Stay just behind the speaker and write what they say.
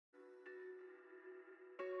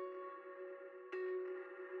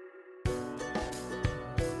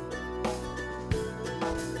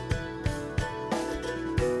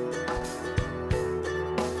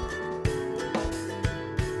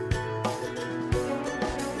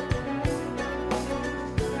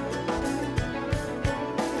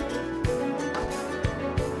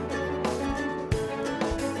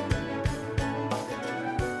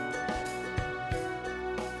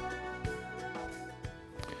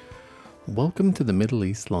Welcome to the Middle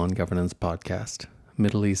East Law and Governance podcast.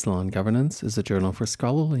 Middle East Law and Governance is a journal for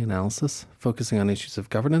scholarly analysis focusing on issues of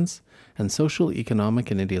governance and social, economic,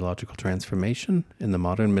 and ideological transformation in the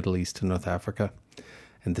modern Middle East and North Africa.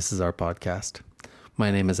 And this is our podcast.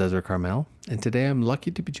 My name is Ezra Carmel, and today I'm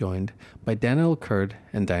lucky to be joined by Dana Kurd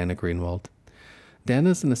and Diana Greenwald.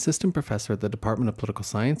 Dana is an assistant professor at the Department of Political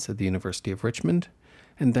Science at the University of Richmond,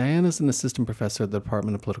 and Diana is an assistant professor at the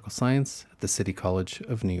Department of Political Science at the City College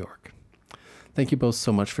of New York. Thank you both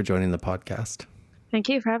so much for joining the podcast. Thank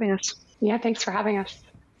you for having us. Yeah, thanks for having us.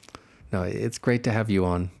 No, it's great to have you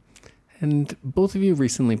on. And both of you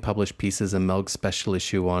recently published pieces in Melg's special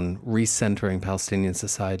issue on recentering Palestinian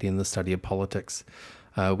society in the study of politics,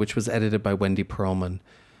 which was edited by Wendy Perlman.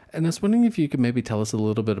 And I was wondering if you could maybe tell us a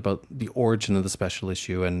little bit about the origin of the special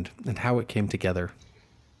issue and how it came together.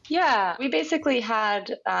 Yeah, we basically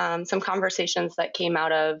had some conversations that came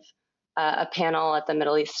out of a panel at the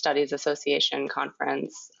Middle East Studies Association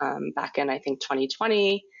conference back in, I think,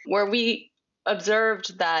 2020, where we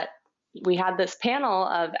observed that we had this panel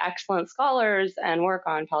of excellent scholars and work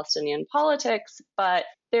on Palestinian politics, but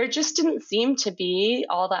there just didn't seem to be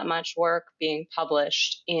all that much work being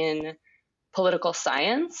published in political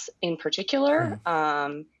science in particular.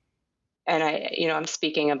 And I'm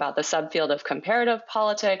speaking about the subfield of comparative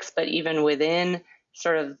politics, but even within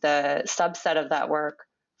sort of the subset of that work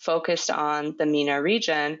focused on the MENA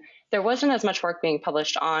region, there wasn't as much work being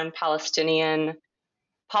published on Palestinian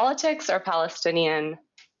politics or Palestinian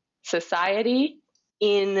society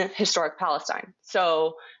in historic Palestine.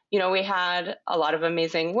 So, we had a lot of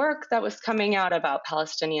amazing work that was coming out about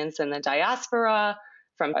Palestinians in the diaspora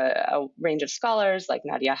from a range of scholars like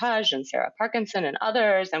Nadia Haj and Sarah Parkinson and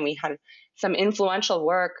others. And we had some influential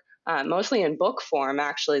work, mostly in book form,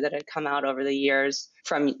 actually, that had come out over the years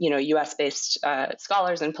from, US-based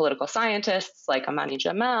scholars and political scientists like Amani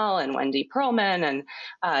Jamal and Wendy Perlman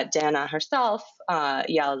and Dana herself,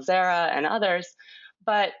 Yael Zera and others.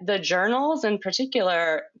 But the journals in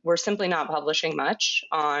particular were simply not publishing much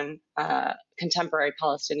on contemporary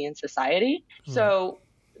Palestinian society. So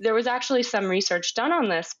there was actually some research done on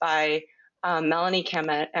this by Melanie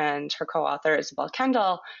Kamet and her co-author Isabel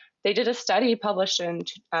Kendall. They did a study published in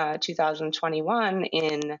 2021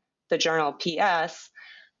 in the journal PS,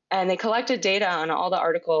 and they collected data on all the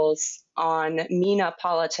articles on MENA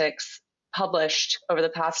politics published over the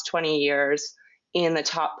past 20 years in the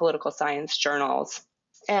top political science journals.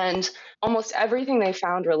 And almost everything they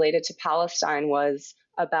found related to Palestine was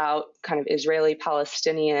about kind of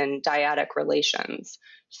Israeli-Palestinian dyadic relations.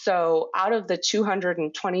 So out of the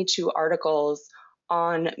 222 articles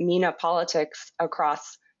on MENA politics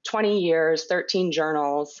across 20 years, 13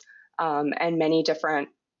 journals, and many different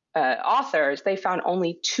authors, they found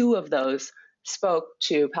only 2 of those spoke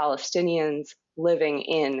to Palestinians living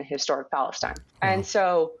in historic Palestine. And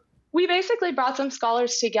so we basically brought some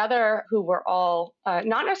scholars together who were all,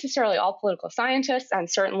 not necessarily all political scientists, and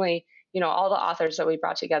certainly, all the authors that we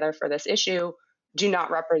brought together for this issue do not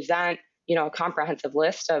represent, a comprehensive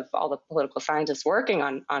list of all the political scientists working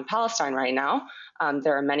on Palestine right now.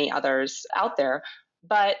 There are many others out there,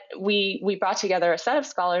 but we brought together a set of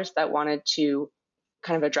scholars that wanted to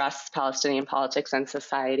kind of address Palestinian politics and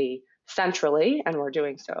society centrally, and were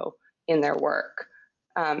doing so in their work.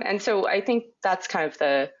 And so I think that's kind of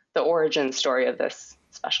the origin story of this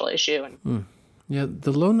special issue. Yeah,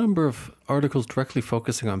 the low number of articles directly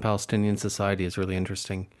focusing on Palestinian society is really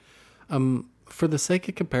interesting. For the sake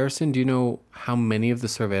of comparison, do you know how many of the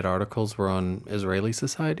surveyed articles were on Israeli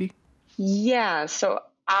society? Yeah, so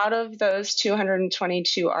out of those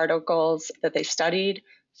 222 articles that they studied,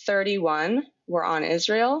 31 were on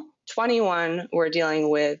Israel, 21 were dealing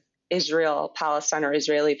with Israel-Palestine or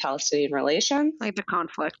Israeli-Palestinian relations. Like the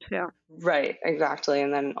conflict, yeah. Right, exactly.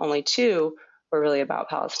 And then only 2 were really about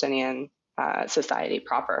Palestinian society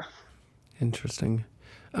proper. Interesting.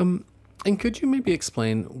 And could you maybe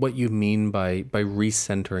explain what you mean by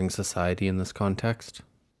recentering society in this context?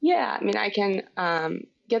 Yeah, I mean, I can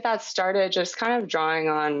get that started just kind of drawing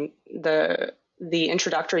on the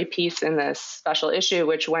introductory piece in this special issue,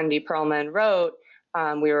 which Wendy Perlman wrote.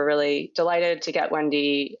 We were really delighted to get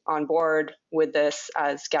Wendy on board with this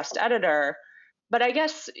as guest editor. But I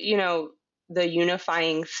guess, the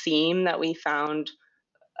unifying theme that we found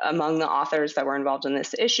among the authors that were involved in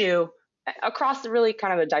this issue across really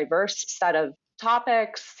kind of a diverse set of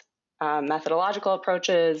topics, methodological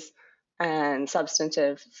approaches, and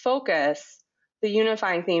substantive focus, the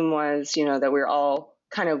unifying theme was, that we're all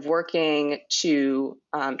kind of working to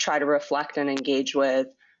try to reflect and engage with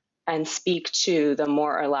and speak to the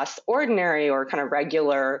more or less ordinary or kind of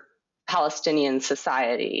regular Palestinian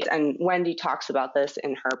society. And Wendy talks about this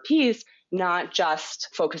in her piece, not just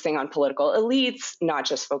focusing on political elites, not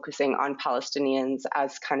just focusing on Palestinians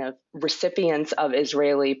as kind of recipients of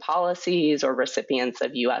Israeli policies or recipients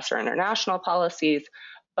of US or international policies,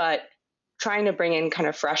 but trying to bring in kind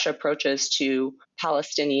of fresh approaches to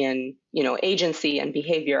Palestinian, agency and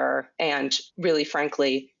behavior, and really,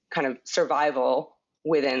 frankly, kind of survival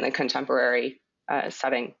within the contemporary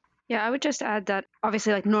setting. Yeah, I would just add that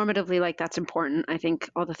obviously, normatively, that's important. I think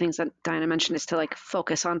all the things that Diana mentioned is to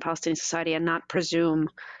focus on Palestinian society and not presume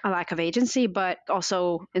a lack of agency. But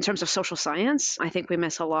also in terms of social science, I think we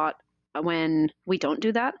miss a lot when we don't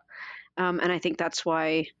do that. And I think that's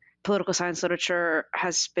why political science literature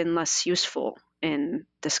has been less useful in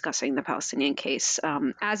discussing the Palestinian case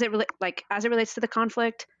as it relates to the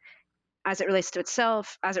conflict, as it relates to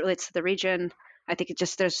itself, as it relates to the region. I think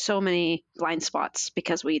there's so many blind spots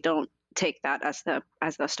because we don't take that as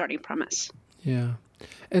the starting premise. Yeah.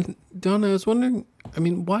 And Donna, I was wondering,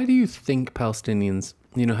 why do you think Palestinians,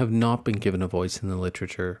 have not been given a voice in the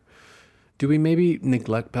literature? Do we maybe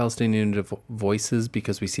neglect Palestinian voices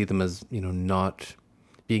because we see them as, not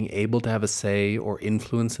being able to have a say or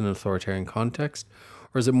influence in an authoritarian context?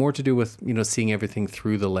 Or is it more to do with, seeing everything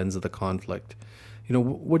through the lens of the conflict?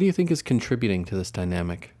 What do you think is contributing to this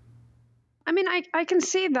dynamic? I can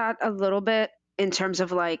see that a little bit in terms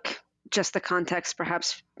of just the context.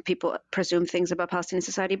 Perhaps people presume things about Palestinian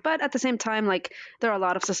society, but at the same time, there are a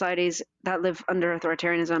lot of societies that live under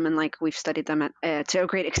authoritarianism, and we've studied them to a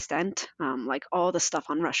great extent. All the stuff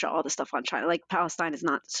on Russia, all the stuff on China. Palestine is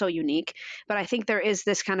not so unique, but I think there is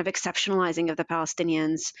this kind of exceptionalizing of the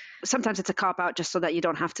Palestinians. Sometimes it's a cop out just so that you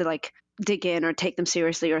don't have to dig in or take them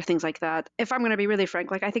seriously or things like that. If I'm going to be really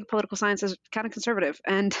frank, I think political science is kind of conservative,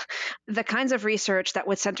 and the kinds of research that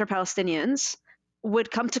would center Palestinians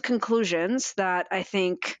would come to conclusions that I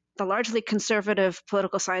think the largely conservative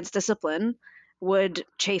political science discipline would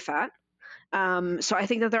chafe at. So I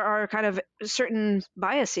think that there are kind of certain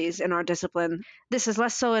biases in our discipline. This is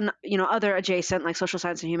less so in other adjacent social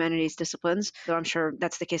science and humanities disciplines, though I'm sure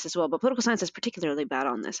that's the case as well. But political science is particularly bad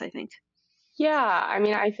on this, I think. Yeah,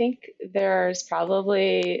 I think there's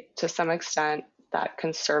probably to some extent that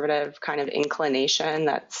conservative kind of inclination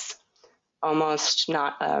that's almost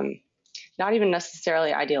not even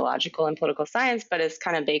necessarily ideological in political science, but is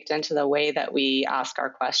kind of baked into the way that we ask our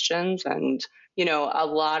questions. And, a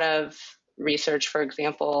lot of research, for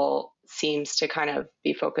example, seems to kind of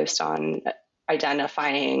be focused on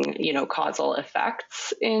identifying, causal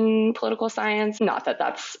effects in political science. Not that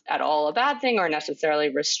that's at all a bad thing or necessarily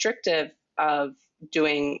restrictive of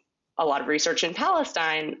doing a lot of research in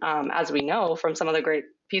Palestine, as we know from some of the great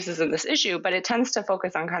pieces in this issue, but it tends to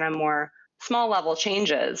focus on kind of more small level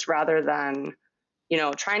changes rather than,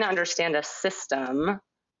 trying to understand a system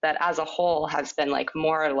that as a whole has been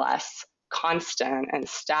more or less constant and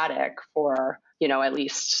static for, at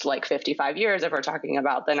least 55 years if we're talking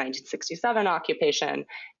about the 1967 occupation,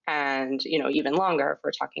 and, even longer if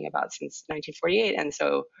we're talking about since 1948. And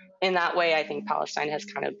so in that way, I think Palestine has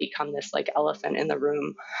kind of become this elephant in the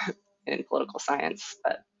room in political science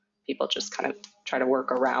that people just kind of try to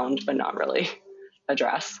work around but not really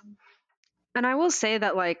address. And I will say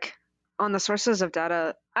that on the sources of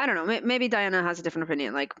data, I don't know, maybe Diana has a different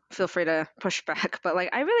opinion, feel free to push back, but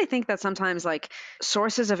I really think that sometimes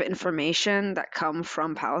sources of information that come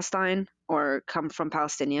from Palestine or come from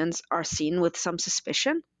Palestinians are seen with some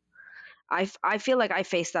suspicion. I feel like I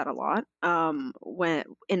face that a lot when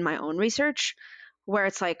in my own research, where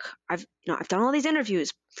it's I've done all these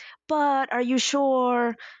interviews, but are you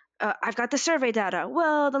sure? I've got the survey data.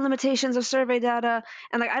 Well, the limitations of survey data,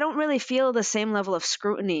 and I don't really feel the same level of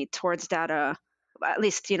scrutiny towards data. At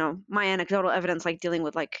least my anecdotal evidence, dealing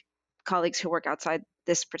with colleagues who work outside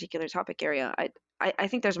this particular topic area. I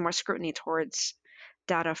think there's more scrutiny towards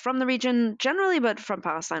data from the region generally, but from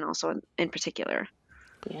Palestine also in particular.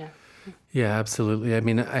 Yeah. Yeah, absolutely.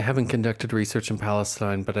 I haven't conducted research in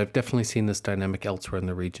Palestine, but I've definitely seen this dynamic elsewhere in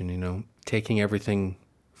the region, taking everything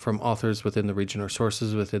from authors within the region or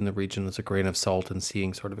sources within the region as a grain of salt and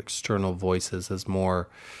seeing sort of external voices as more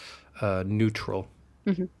neutral.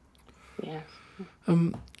 Mm-hmm. Yeah.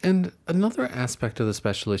 And another aspect of the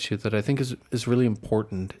special issue that I think is really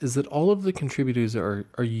important is that all of the contributors are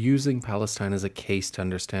using Palestine as a case to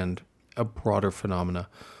understand a broader phenomena.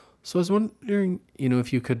 So I was wondering,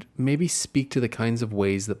 if you could maybe speak to the kinds of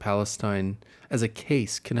ways that Palestine as a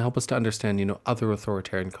case can help us to understand, other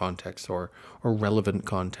authoritarian contexts or relevant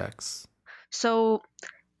contexts. So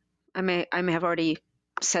I may have already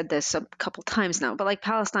said this a couple times now, but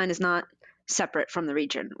Palestine is not separate from the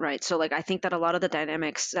region, right? So like I think that a lot of the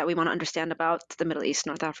dynamics that we want to understand about the Middle East,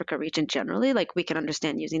 North Africa region generally, like we can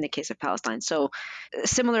understand using the case of Palestine. So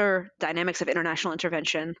similar dynamics of international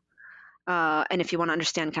intervention. And if you want to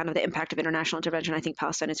understand kind of the impact of international intervention, I think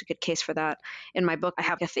Palestine is a good case for that. In my book, I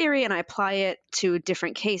have a theory and I apply it to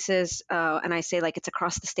different cases. And I say like it's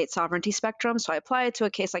across the state sovereignty spectrum. So I apply it to a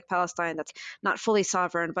case like Palestine that's not fully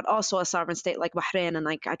sovereign, but also a sovereign state like Bahrain. And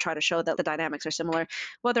like I try to show that the dynamics are similar,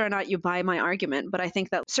 whether or not you buy my argument. But I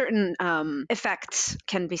think that certain effects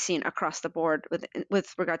can be seen across the board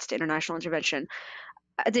with regards to international intervention.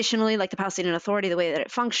 Additionally, like the Palestinian Authority, the way that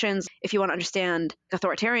it functions, if you want to understand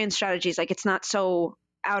authoritarian strategies, like it's not so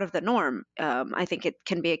out of the norm. I think it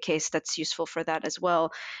can be a case that's useful for that as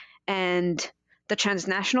well. And the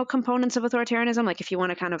transnational components of authoritarianism, like if you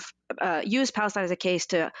want to kind of use Palestine as a case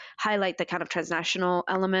to highlight the kind of transnational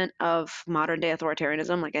element of modern day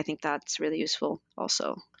authoritarianism, like I think that's really useful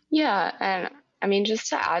also. Yeah. And I mean, just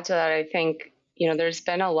to add to that, I think, there's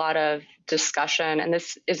been a lot of discussion, and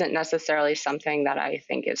this isn't necessarily something that I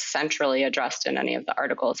think is centrally addressed in any of the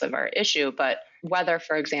articles of our issue, but whether,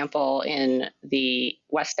 for example, in the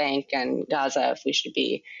West Bank and Gaza, if we should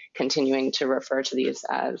be continuing to refer to these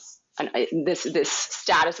as this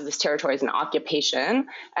status of this territory as an occupation,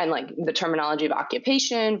 and like the terminology of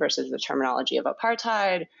occupation versus the terminology of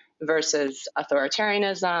apartheid versus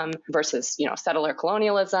authoritarianism versus, settler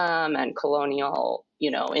colonialism and colonial,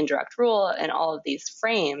 indirect rule, and all of these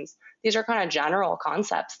frames. These are kind of general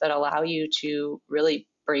concepts that allow you to really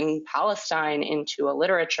bring Palestine into a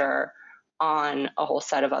literature on a whole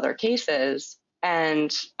set of other cases.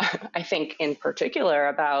 And I think in particular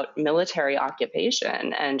about military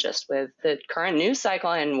occupation, and just with the current news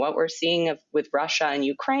cycle and what we're seeing with Russia and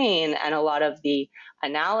Ukraine, and a lot of the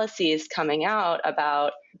analyses coming out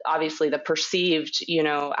about obviously the perceived,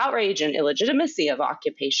 outrage and illegitimacy of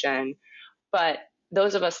occupation. But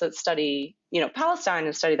those of us that study, Palestine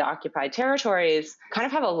and study the occupied territories kind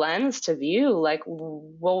of have a lens to view like,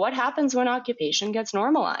 well, what happens when occupation gets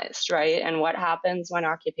normalized, right? And what happens when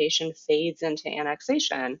occupation fades into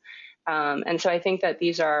annexation? And so I think that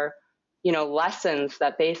these are, lessons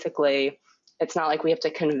that basically, it's not like we have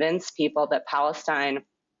to convince people that Palestine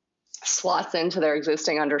slots into their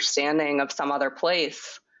existing understanding of some other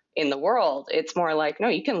place in the world. It's more like, no,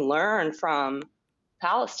 you can learn from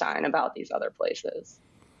Palestine about these other places.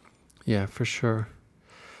 Yeah, for sure.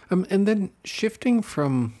 And then shifting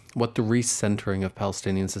from what the recentering of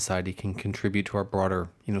Palestinian society can contribute to our broader,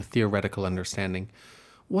 theoretical understanding,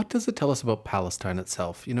 what does it tell us about Palestine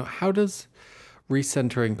itself? How does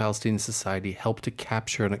recentering Palestinian society help to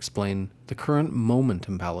capture and explain the current moment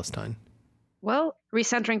in Palestine? Well,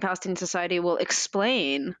 recentering Palestinian society will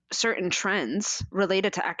explain certain trends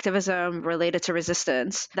related to activism, related to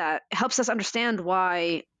resistance, that helps us understand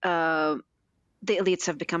why the elites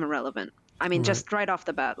have become irrelevant. I mean, just right off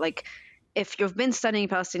the bat, like if you've been studying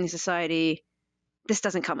Palestinian society, this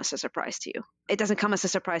doesn't come as a surprise to you. It doesn't come as a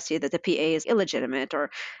surprise to you that the PA is illegitimate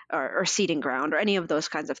or seeding ground or any of those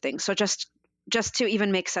kinds of things. So just to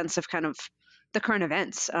even make sense of kind of the current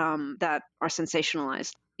events that are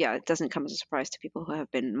sensationalized. Yeah, it doesn't come as a surprise to people who have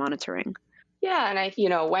been monitoring. Yeah,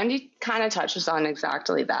 and Wendy kind of touches on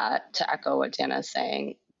exactly that, to echo what Dana is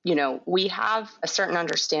saying. We have a certain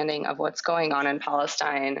understanding of what's going on in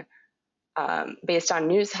Palestine based on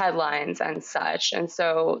news headlines and such. And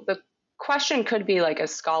so the question could be like,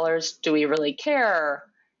 as scholars, do we really care,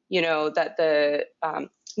 that the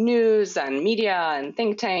news and media and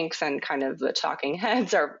think tanks and kind of the talking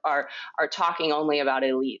heads are talking only about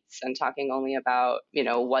elites and talking only about,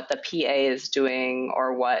 what the PA is doing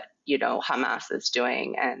or what, Hamas is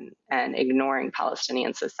doing, and ignoring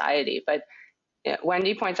Palestinian society. But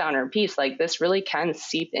Wendy points out in her piece, like this really can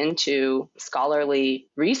seep into scholarly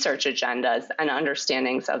research agendas and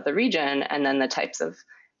understandings of the region, and then the types of,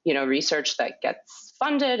 research that gets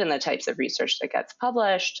funded and the types of research that gets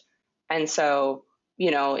published. And so,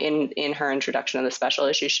 in her introduction of the special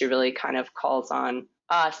issue, she really kind of calls on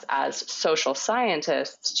us as social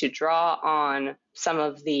scientists to draw on some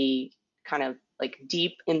of the kind of like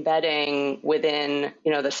deep embedding within,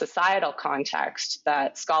 the societal context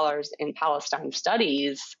that scholars in Palestine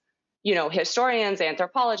studies, historians,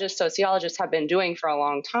 anthropologists, sociologists have been doing for a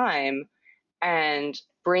long time, and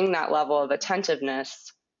bring that level of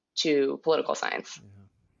attentiveness to political science.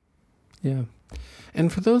 Yeah.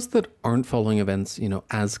 And for those that aren't following events,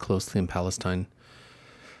 as closely in Palestine,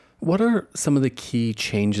 what are some of the key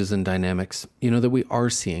changes and dynamics, that we are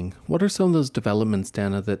seeing? What are some of those developments,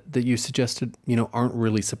 Dana, that you suggested, aren't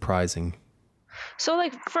really surprising? So,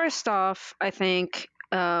 like, first off, I think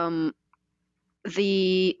the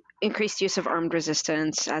increased use of armed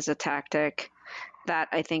resistance as a tactic. That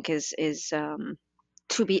I think is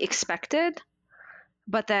to be expected.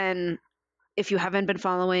 But then if you haven't been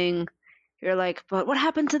following, you're like, but what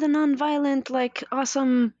happened to the nonviolent, like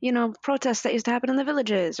awesome, protests that used to happen in the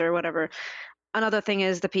villages or whatever? Another thing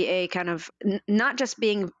is the PA kind of not just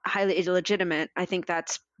being highly illegitimate. I think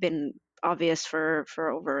that's been obvious for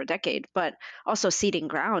over a decade, but also ceding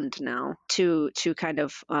ground now to kind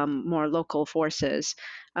of more local forces.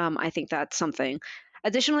 I think that's something.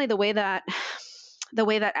 Additionally, the way that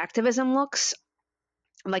activism looks,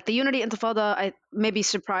 like the Unity Intifada, I maybe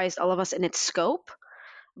surprised all of us in its scope,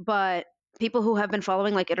 but people who have been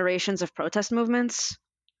following like iterations of protest movements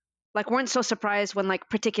like weren't so surprised when like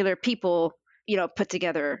particular people put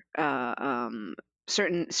together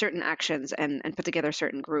certain actions and put together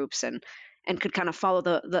certain groups and could kind of follow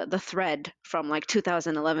the thread from like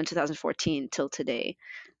 2011 2014 till today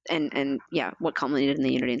and yeah, what culminated in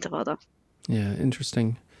the Unity Intifada. Yeah,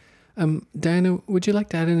 interesting. Diana, would you like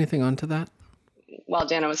to add anything onto that? While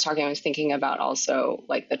Dana was talking, I was thinking about also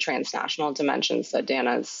like the transnational dimensions that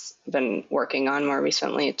Dana's been working on more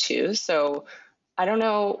recently too. So I don't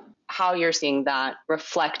know how you're seeing that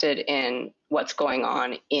reflected in what's going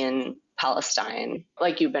on in Palestine.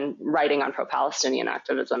 Like you've been writing on pro-Palestinian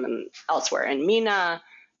activism and elsewhere in MENA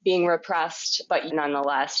being repressed, but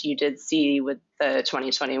nonetheless, you did see with the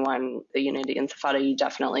 2021, the Unity Intifada, you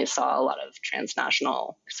definitely saw a lot of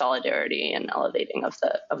transnational solidarity and elevating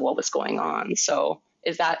of what was going on. So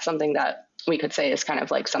is that something that we could say is kind of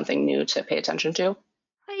like something new to pay attention to?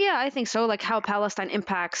 Yeah, I think so. Like how Palestine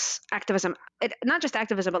impacts activism, not just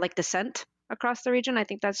activism, but like dissent across the region. I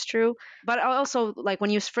think that's true. But I also, like when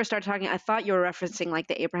you first started talking, I thought you were referencing like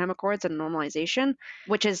the Abraham Accords and normalization,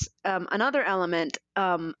 which is another element.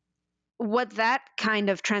 What that kind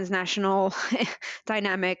of transnational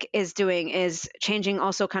dynamic is doing is changing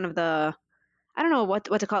also kind of I don't know what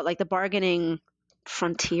to call it, like the bargaining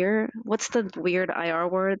frontier. What's the weird IR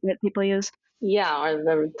word that people use? Yeah,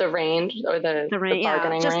 or the range or the Yeah,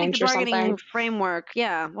 bargaining just like the range or bargaining something. framework.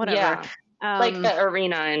 Yeah, whatever. Yeah, like the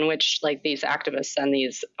arena in which like these activists and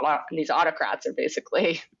these autocrats are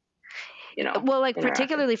basically, well, like interacting.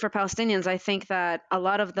 particularly for Palestinians, I think that a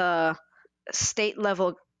lot of the state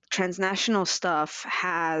level transnational stuff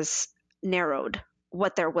has narrowed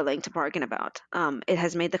what they're willing to bargain about. It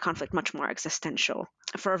has made the conflict much more existential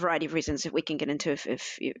for a variety of reasons that we can get into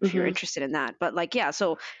if you're interested in that. But like, yeah,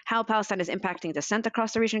 so how Palestine is impacting dissent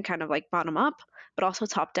across the region, kind of like bottom up, but also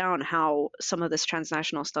top down, how some of this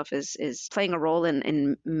transnational stuff is playing a role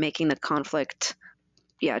in making the conflict,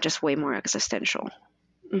 yeah, just way more existential.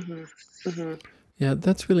 Mm-hmm. Mm-hmm. Yeah,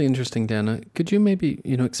 that's really interesting, Dana. Could you maybe,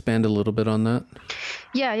 expand a little bit on that?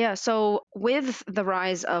 Yeah. So with the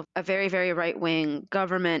rise of a very, very right-wing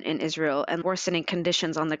government in Israel and worsening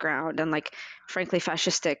conditions on the ground and like, frankly,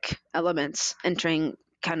 fascistic elements entering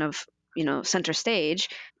kind of, center stage,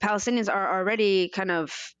 Palestinians are already kind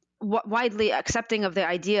of widely accepting of the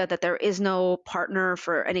idea that there is no partner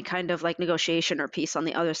for any kind of like negotiation or peace on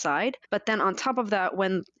the other side. But then on top of that,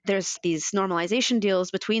 when there's these normalization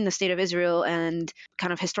deals between the state of Israel and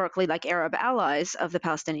kind of historically like Arab allies of the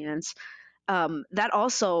Palestinians, that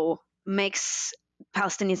also makes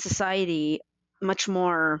Palestinian society much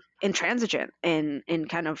more intransigent in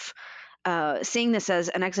kind of seeing this as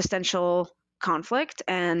an existential conflict.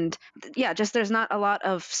 And yeah, just there's not a lot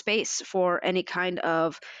of space for any kind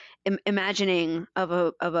of imagining of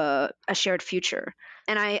a shared future.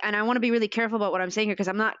 And I want to be really careful about what I'm saying here, because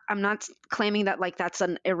I'm not claiming that like that's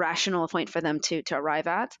an irrational point for them to arrive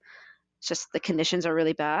at. It's just the conditions are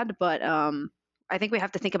really bad. But I think we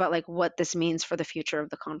have to think about like what this means for the future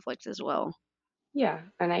of the conflict as well. Yeah,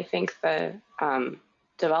 and I think the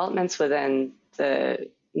developments within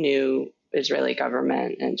the new Israeli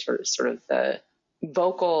government and sort of the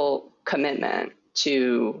vocal commitment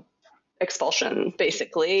to expulsion,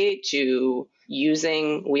 basically, to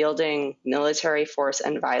wielding military force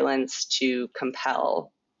and violence to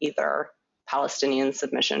compel either Palestinian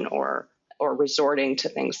submission or resorting to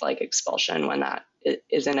things like expulsion when that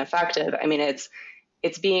is ineffective. I mean,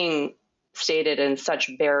 it's being stated in such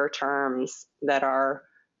bare terms that are,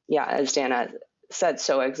 yeah, as Dana said,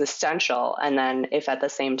 so existential. And then if at the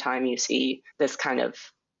same time you see this kind of,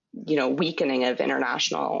 weakening of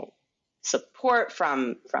international support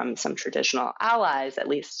from some traditional allies, at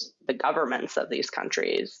least the governments of these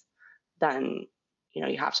countries, then,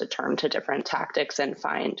 you have to turn to different tactics and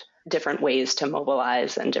find different ways to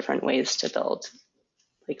mobilize and different ways to build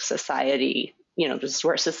like society, this is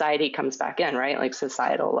where society comes back in, right? Like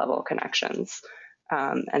societal level connections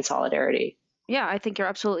and solidarity. Yeah, I think you're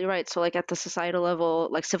absolutely right. So, like at the societal level,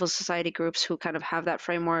 like civil society groups who kind of have that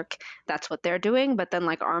framework, that's what they're doing. But then,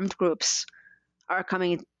 like armed groups are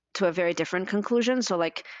coming to a very different conclusion. So,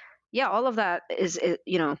 like, yeah, all of that is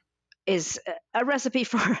a recipe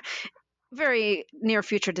for very near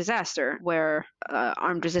future disaster where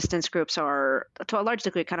armed resistance groups are, to a large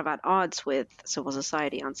degree, kind of at odds with civil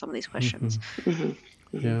society on some of these questions.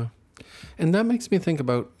 Yeah. And that makes me think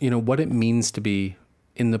about, what it means to be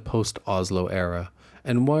in the post-Oslo era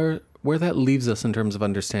and where that leaves us in terms of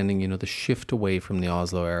understanding, the shift away from the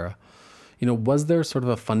Oslo era. Was there sort of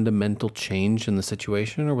a fundamental change in the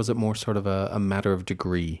situation, or was it more sort of a matter of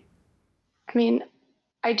degree? I mean,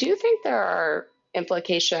 I do think there are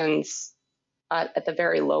implications at the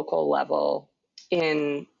very local level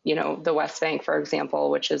in, the West Bank, for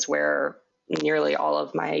example, which is where nearly all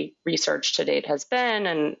of my research to date has been,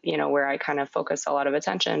 and, where I kind of focus a lot of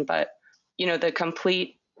attention. But, the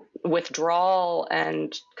complete withdrawal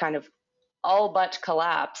and kind of all but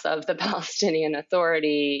collapse of the Palestinian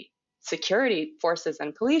Authority security forces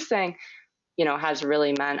and policing, has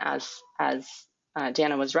really meant, as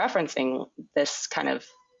Dana was referencing, this kind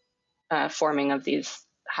of forming of these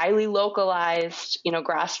highly localized,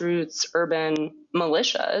 grassroots urban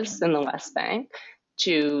militias in the West Bank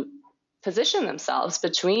to position themselves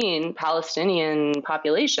between Palestinian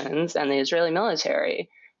populations and the Israeli military,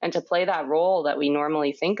 and to play that role that we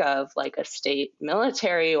normally think of like a state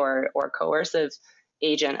military or coercive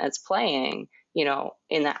agent as playing,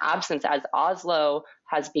 in the absence, as Oslo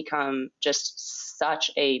has become just such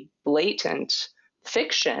a blatant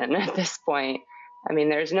fiction at this point. I mean,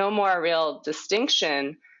 there's no more real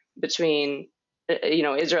distinction between,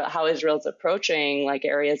 Israel, how Israel's approaching like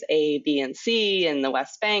areas A, B, and C in the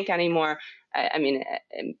West Bank anymore. I mean,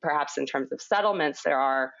 perhaps in terms of settlements there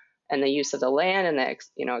are, and the use of the land and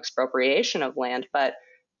the, expropriation of land. But,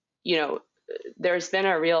 there's been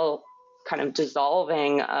a real kind of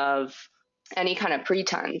dissolving of any kind of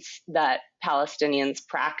pretense that Palestinians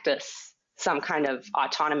practice some kind of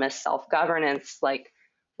autonomous self-governance, like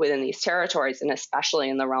within these territories, and especially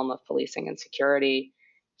in the realm of policing and security.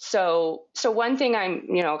 So one thing I'm,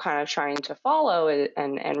 kind of trying to follow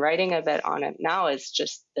and writing a bit on it now is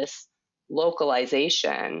just this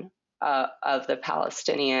localization of the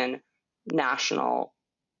Palestinian national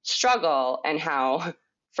struggle, and how,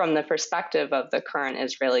 from the perspective of the current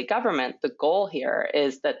Israeli government, the goal here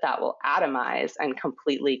is that will atomize and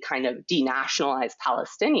completely kind of denationalize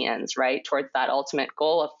Palestinians, right, towards that ultimate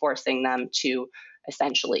goal of forcing them to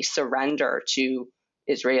essentially surrender to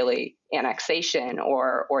Israeli annexation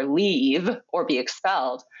or leave or be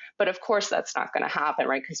expelled. But of course, that's not going to happen,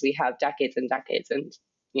 right? Because we have decades and decades and,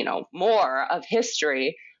 more of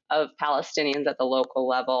history of Palestinians at the local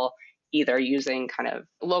level, either using kind of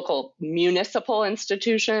local municipal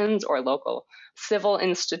institutions or local civil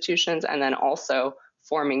institutions, and then also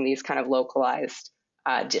forming these kind of localized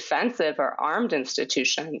defensive or armed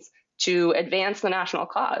institutions to advance the national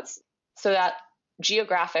cause. So that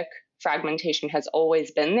geographic fragmentation has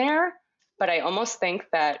always been there, but I almost think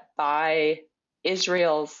that by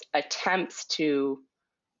Israel's attempts to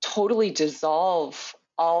totally dissolve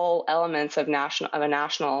all elements of a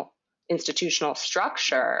national institutional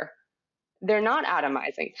structure, they're not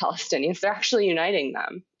atomizing Palestinians, they're actually uniting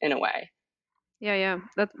them in a way. Yeah.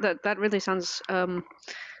 That really sounds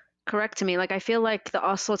correct to me. Like, I feel like the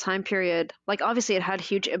Oslo time period, like obviously it had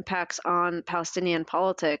huge impacts on Palestinian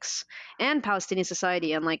politics and Palestinian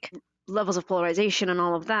society and like levels of polarization and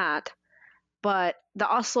all of that. But the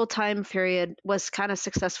Oslo time period was kind of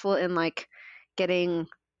successful in like getting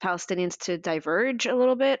Palestinians to diverge a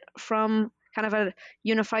little bit from kind of a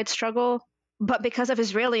unified struggle. But because of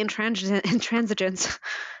Israeli intransigence,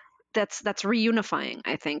 that's reunifying,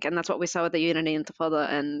 I think, and that's what we saw with the Unity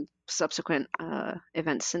Intifada and subsequent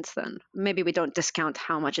events since then. Maybe we don't discount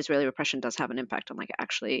how much Israeli repression does have an impact on like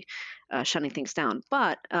actually shutting things down,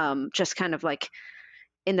 but just kind of like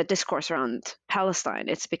in the discourse around Palestine,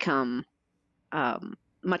 it's become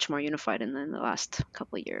much more unified in the last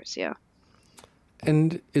couple of years. Yeah.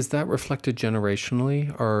 And is that reflected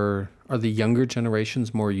generationally? Are the younger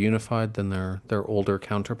generations more unified than their older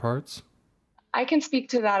counterparts? I can speak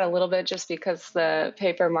to that a little bit, just because the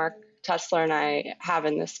paper Mark Tessler and I have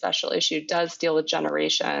in this special issue does deal with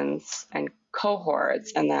generations and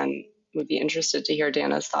cohorts, and then would be interested to hear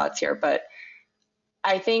Dana's thoughts here. But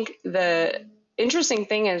I think the interesting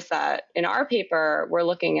thing is that in our paper, we're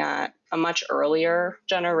looking at a much earlier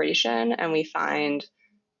generation, and we find,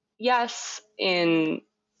 yes, in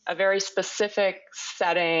a very specific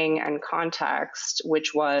setting and context,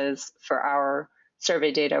 which was for our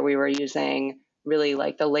survey data, we were using really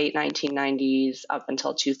like the late 1990s up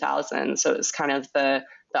until 2000. So it was kind of the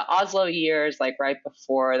Oslo years, like right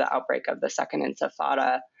before the outbreak of the Second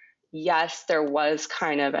Intifada. Yes, there was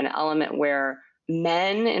kind of an element where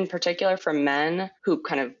men, in particular for men who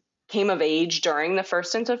kind of came of age during the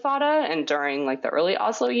First Intifada and during like the early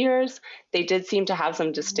Oslo years, they did seem to have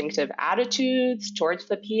some distinctive attitudes towards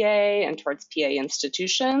the PA and towards PA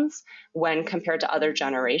institutions when compared to other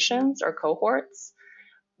generations or cohorts.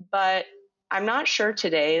 But I'm not sure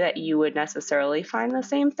today that you would necessarily find the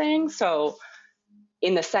same thing. So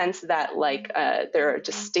in the sense that like there are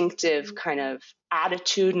distinctive kind of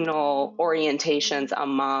attitudinal orientations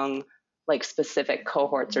among like specific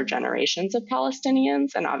cohorts or generations of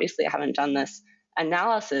Palestinians. And obviously I haven't done this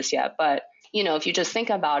analysis yet, but if you just think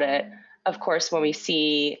about it, of course, when we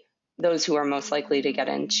see those who are most likely to get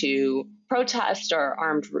into protest or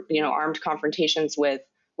armed confrontations with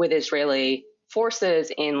Israeli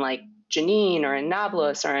forces in like Jenin or in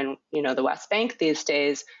Nablus or in the West Bank these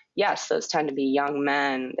days, yes, those tend to be young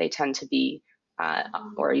men. They tend to be,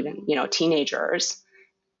 or even teenagers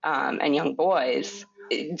and young boys.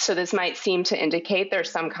 So this might seem to indicate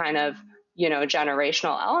there's some kind of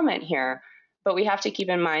generational element here, but we have to keep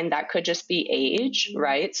in mind that could just be age,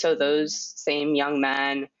 right? So those same young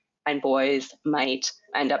men and boys might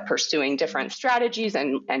end up pursuing different strategies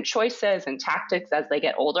and choices and tactics as they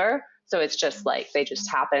get older. So it's just like they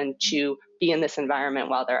just happen to be in this environment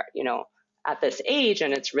while they're at this age,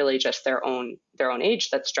 and it's really just their own age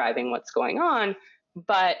that's driving what's going on.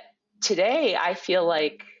 But today, I feel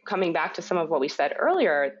like, coming back to some of what we said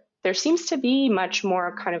earlier, there seems to be much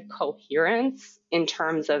more kind of coherence in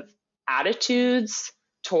terms of attitudes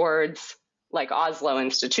towards like Oslo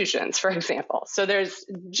institutions, for example. So there's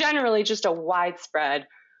generally just a widespread,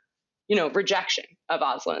 rejection of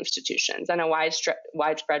Oslo institutions and a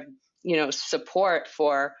widespread, support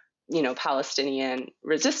for Palestinian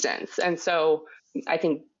resistance. And so I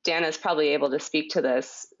think Dana's probably able to speak to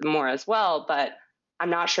this more as well, but I'm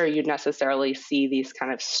not sure you'd necessarily see these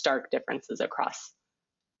kind of stark differences across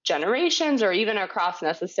generations or even across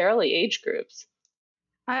necessarily age groups.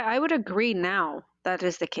 I would agree now that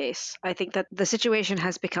is the case. I think that the situation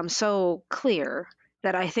has become so clear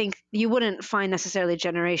that I think you wouldn't find necessarily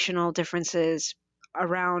generational differences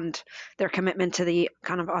around their commitment to the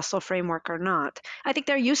kind of Oslo framework or not. I think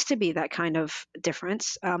there used to be that kind of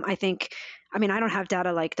difference. I don't have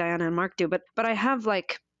data like Diana and Mark do, but I have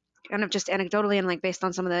like kind of just anecdotally and like based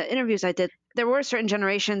on some of the interviews I did, there were certain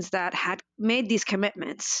generations that had made these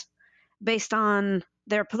commitments based on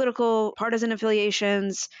their political partisan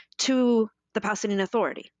affiliations to the Palestinian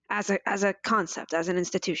Authority as a concept, as an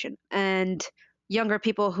institution. And younger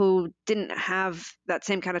people who didn't have that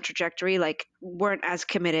same kind of trajectory, like weren't as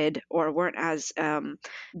committed or weren't as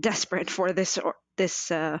desperate for this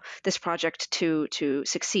project to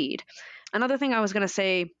succeed. Another thing I was going to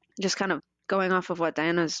say, just kind of going off of what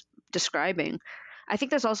Diana's describing, I think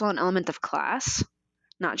there's also an element of class,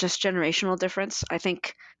 not just generational difference. I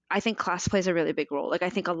think class plays a really big role. Like I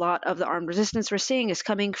think a lot of the armed resistance we're seeing is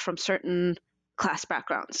coming from certain class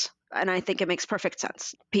backgrounds. And I think it makes perfect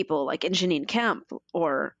sense. People like in Jenin camp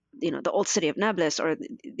or, the old city of Nablus or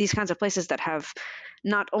these kinds of places that have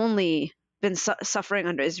not only been suffering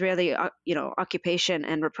under Israeli, occupation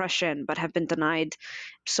and repression, but have been denied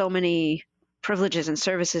so many privileges and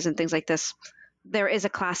services and things like this. There is a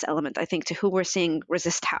class element, I think, to who we're seeing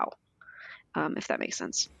resist how, if that makes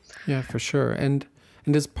sense. Yeah, for sure. And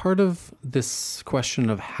as part of this question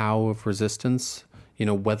of how of resistance,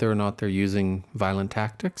 whether or not they're using violent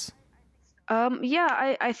tactics?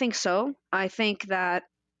 I think so. I think that,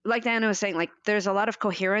 like Diana was saying, like there's a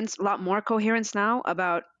lot more coherence now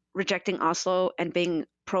about rejecting Oslo and being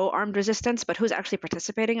pro-armed resistance, but who's actually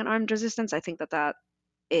participating in armed resistance, I think that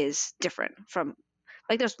is different from,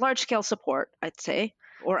 like there's large-scale support, I'd say,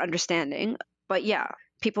 or understanding. But yeah,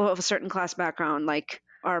 people of a certain class background, like,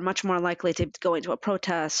 are much more likely to go into a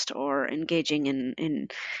protest or engaging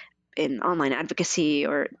in online advocacy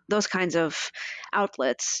or those kinds of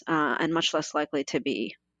outlets, and much less likely to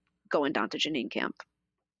be going down to Jenin camp.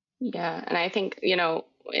 Yeah, and I think, in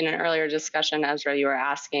an earlier discussion, Ezra, you were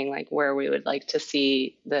asking like where we would like to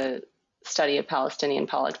see the study of Palestinian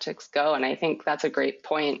politics go. And I think that's a great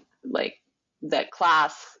point, like that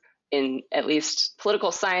class in at least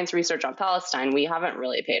political science research on Palestine, we haven't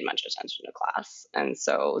really paid much attention to class. And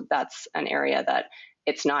so that's an area that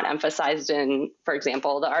it's not emphasized in, for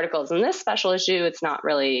example, the articles in this special issue. It's not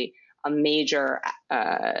really a major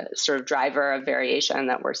sort of driver of variation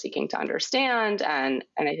that we're seeking to understand. And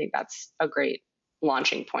I think that's a great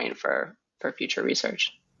launching point for future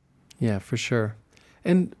research. Yeah, for sure.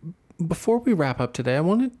 And before we wrap up today, I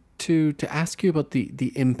wanted to ask you about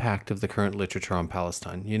the impact of the current literature on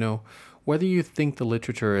Palestine. You know, whether you think the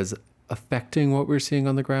literature is affecting what we're seeing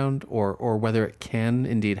on the ground, or whether it can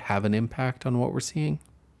indeed have an impact on what we're seeing.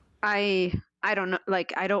 I don't know.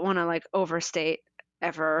 Like, I don't want to like overstate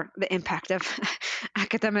ever the impact of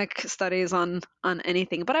academic studies on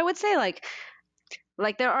anything, but I would say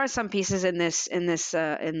like there are some pieces in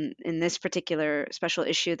this particular special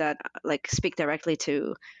issue that like speak directly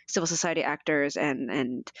to civil society actors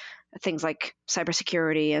and things like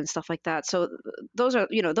cybersecurity and stuff like that. So those are,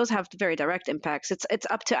 those have very direct impacts. It's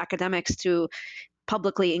up to academics to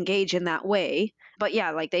publicly engage in that way. But yeah,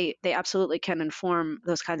 like they absolutely can inform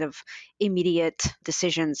those kinds of immediate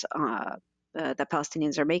decisions that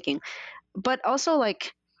Palestinians are making. But also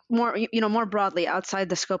like more broadly outside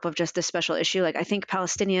the scope of just this special issue, like I think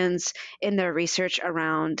Palestinians in their research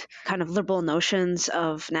around kind of liberal notions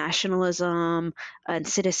of nationalism and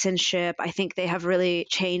citizenship, I think they have really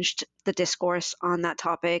changed the discourse on that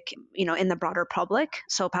topic, in the broader public.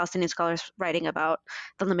 So Palestinian scholars writing about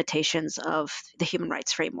the limitations of the human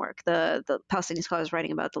rights framework, the Palestinian scholars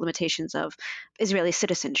writing about the limitations of Israeli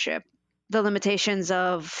citizenship, the limitations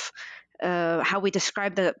of how we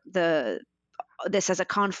describe this as a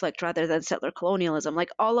conflict rather than settler colonialism, like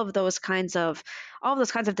all of those kinds of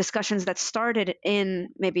discussions that started in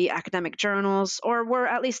maybe academic journals, or were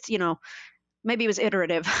at least, maybe it was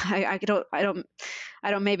iterative. I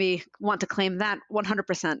don't maybe want to claim that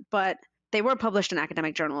 100%, but they were published in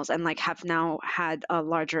academic journals and like have now had a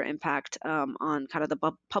larger impact on kind of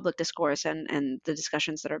the public discourse and the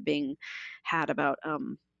discussions that are being had about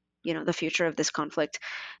the future of this conflict,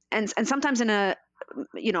 and sometimes in a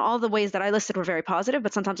all the ways that I listed were very positive,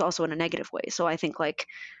 but sometimes also in a negative way. So I think like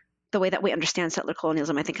the way that we understand settler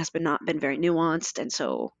colonialism, I think has not been very nuanced, and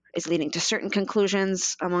so is leading to certain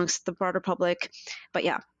conclusions amongst the broader public. But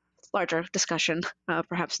yeah, larger discussion,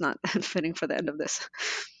 perhaps not fitting for the end of this.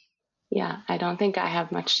 Yeah, I don't think I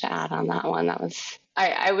have much to add on that one.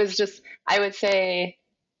 I would say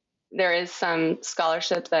there is some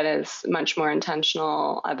scholarship that is much more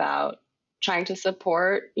intentional about trying to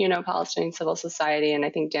support, Palestinian civil society. And I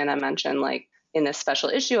think Dana mentioned, like, in this special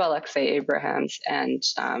issue, Alexei Abrahams and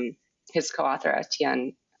his co-author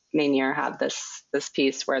Etienne Meunier have this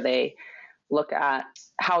piece where they look at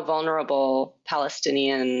how vulnerable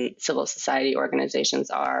Palestinian civil society organizations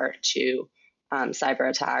are to cyber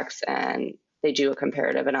attacks, and they do a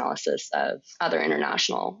comparative analysis of other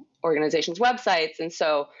international organizations' websites. And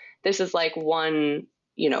so this is like one,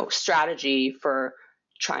 strategy for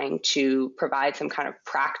trying to provide some kind of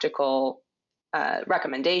practical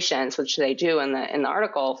recommendations, which they do in the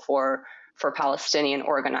article for Palestinian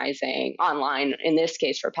organizing online, in this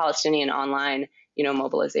case for Palestinian online,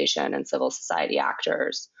 mobilization and civil society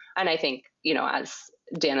actors. And I think, as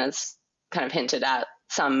Dana's kind of hinted at,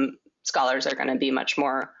 some scholars are going to be much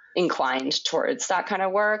more inclined towards that kind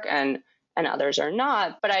of work, and others are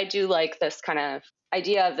not. But I do like this kind of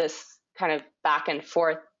idea of this kind of back and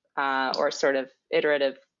forth or sort of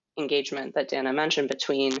iterative engagement that Dana mentioned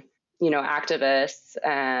between, activists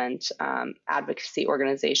and advocacy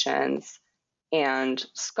organizations and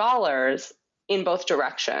scholars in both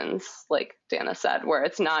directions, like Dana said, where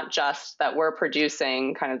it's not just that we're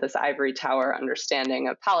producing kind of this ivory tower understanding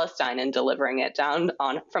of Palestine and delivering it down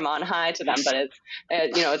from on high to them, but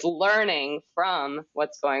it's learning from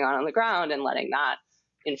what's going on the ground and letting that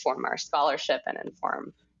inform our scholarship and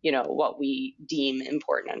inform, what we deem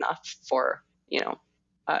important enough for,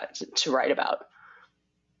 to write about.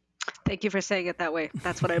 Thank you for saying it that way.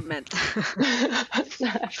 That's what I meant.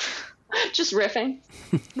 Just riffing.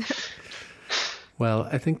 Well,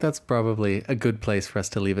 I think that's probably a good place for us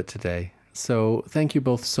to leave it today. So thank you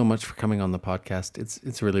both so much for coming on the podcast.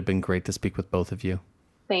 It's really been great to speak with both of you.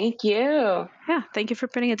 Thank you. Yeah, thank you for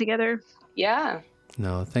putting it together. Yeah.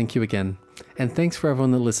 No, thank you again. And thanks for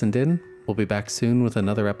everyone that listened in. We'll be back soon with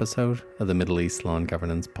another episode of the Middle East Law and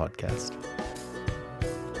Governance Podcast.